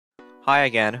Hi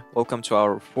again, welcome to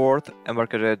our fourth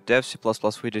Embarcadero C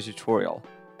video tutorial.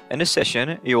 In this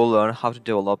session, you will learn how to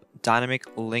develop dynamic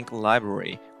link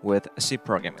library with a C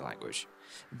programming language.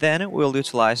 Then we'll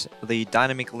utilize the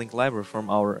dynamic link library from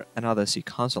our another C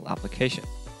console application.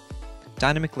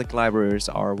 Dynamic link libraries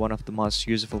are one of the most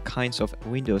useful kinds of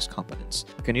Windows components.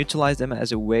 You can utilize them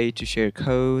as a way to share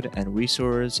code and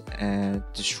resources and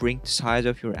to shrink the size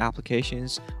of your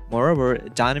applications. Moreover,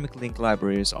 dynamic link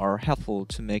libraries are helpful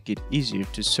to make it easier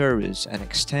to service and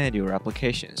extend your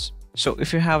applications. So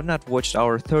if you have not watched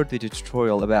our third video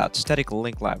tutorial about static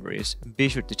link libraries, be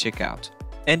sure to check out.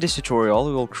 In this tutorial,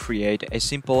 we will create a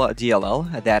simple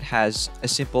DLL that has a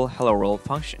simple hello world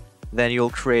function. Then you'll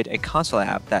create a console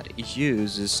app that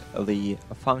uses the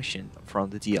function from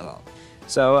the DLL.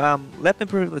 So let me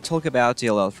briefly talk about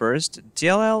DLL first.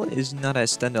 DLL is not a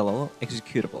standalone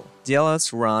executable.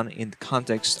 DLLs run in the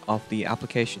context of the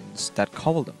applications that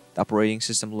call them. The operating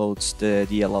system loads the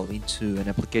DLL into an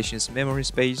application's memory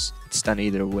space. It's done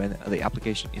either when the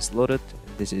application is loaded,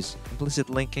 this is implicit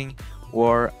linking,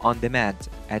 or on demand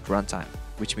at runtime,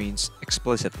 which means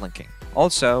explicit linking.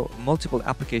 Also, multiple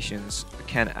applications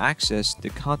can access the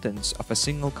contents of a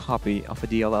single copy of a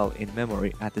DLL in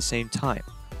memory at the same time.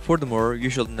 Furthermore, you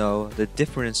should know the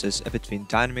differences between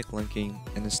dynamic linking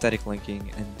and static linking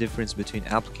and difference between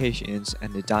applications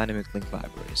and the dynamic link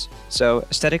libraries. So,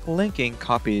 static linking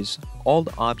copies all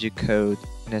the object code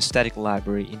in a static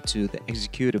library into the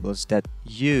executables that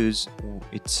use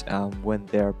it when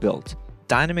they are built.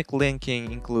 Dynamic linking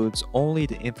includes only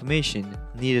the information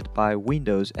needed by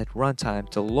Windows at runtime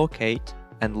to locate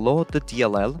and load the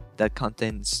DLL that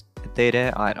contains a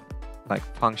data item, like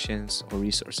functions or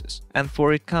resources. And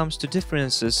for it comes to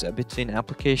differences between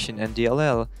application and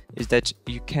DLL is that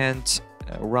you can't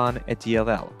run a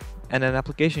DLL, and an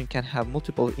application can have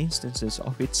multiple instances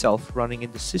of itself running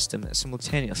in the system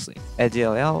simultaneously. A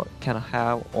DLL can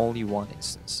have only one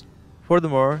instance.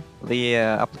 Furthermore, the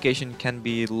application can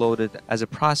be loaded as a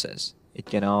process. It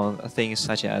can own things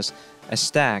such as a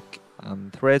stack,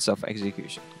 threads of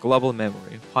execution, global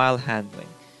memory, file handling,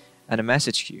 and a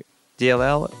message queue.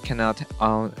 DLL cannot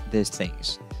own these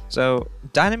things. So,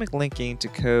 dynamic linking to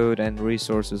code and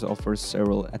resources offers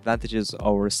several advantages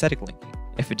over static linking.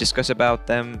 If we discuss about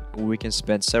them, we can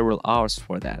spend several hours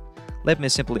for that. Let me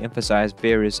simply emphasize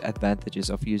various advantages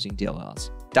of using DLLs.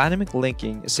 Dynamic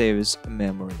linking saves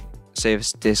memory,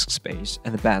 saves disk space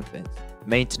and bandwidth.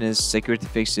 Maintenance, security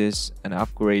fixes, and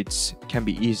upgrades can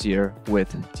be easier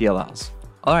with DLLs.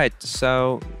 Alright,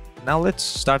 so now let's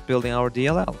start building our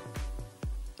DLL.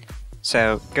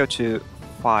 So go to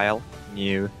File,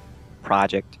 New,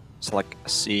 Project, select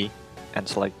C, and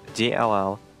select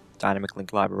DLL, Dynamic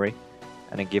Link Library,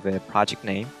 and then give it a project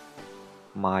name,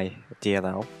 My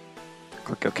DLL.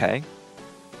 Click OK,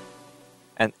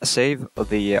 and save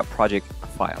the project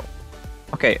file.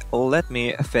 Okay, let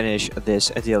me finish this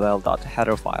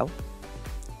DLL.header file.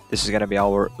 This is going to be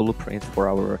our blueprint for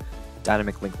our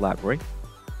dynamic link library.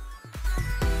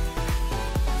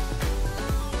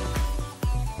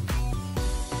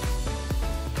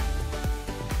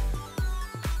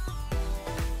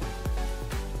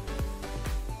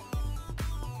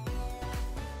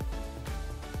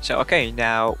 So okay,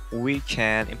 now we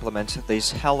can implement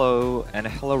these hello and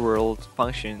hello world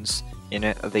functions in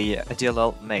the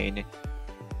DLL main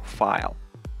file.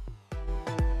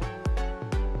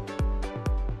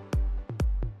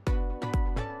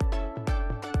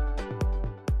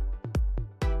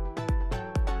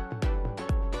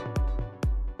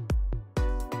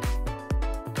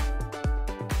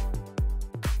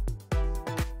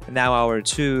 Now our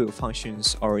two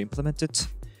functions are implemented.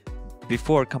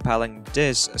 Before compiling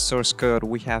this source code,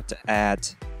 we have to add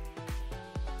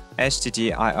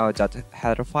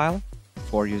stdio.header file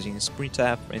for using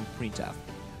printf and printf.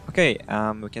 Okay,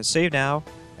 we can save now,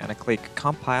 and I click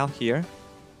compile here.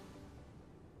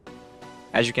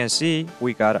 As you can see,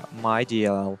 we got my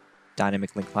DLL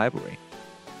dynamic link library.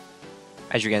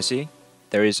 As you can see,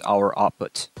 there is our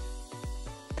output.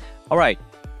 Alright,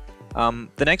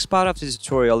 the next part of this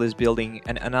tutorial is building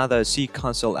another C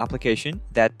console application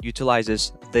that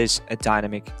utilizes this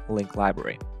dynamic link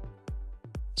library.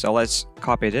 So let's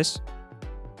copy this.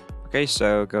 Okay,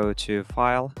 so go to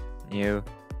File, New,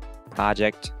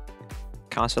 Project,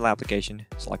 Console Application,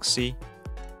 select C,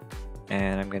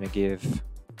 and I'm gonna give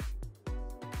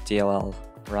DLL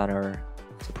Runner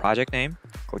the project name.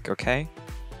 Click OK,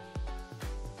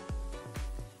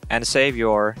 and save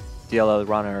your DLL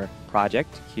Runner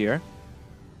project here,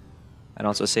 and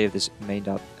also save this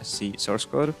main.c source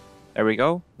code. There we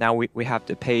go. Now we have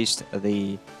to paste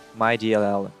the my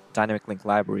DLL dynamic link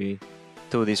library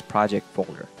to this project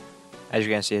folder. As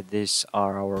you can see, these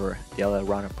are our DLL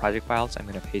runner project files. I'm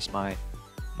going to paste my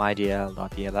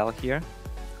DLL.dll here.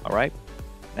 Alright,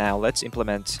 now let's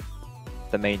implement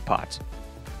the main part.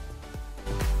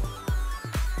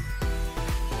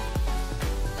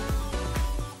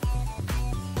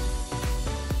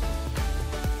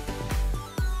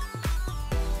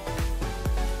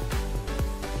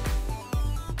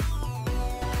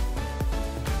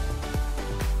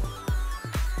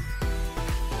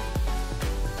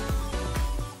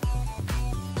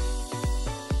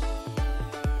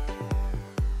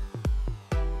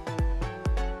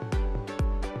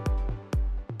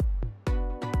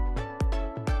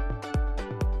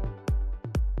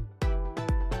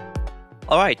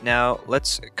 Alright, now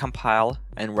let's compile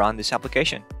and run this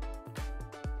application.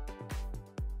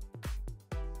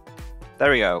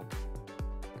 There we go.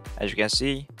 As you can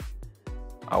see,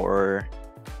 our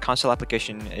console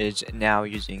application is now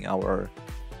using our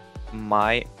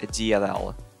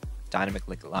my.dll dynamic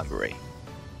link library.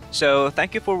 So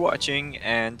thank you for watching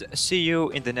and see you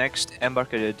in the next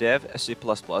Embarcadero Dev C++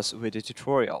 video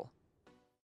tutorial.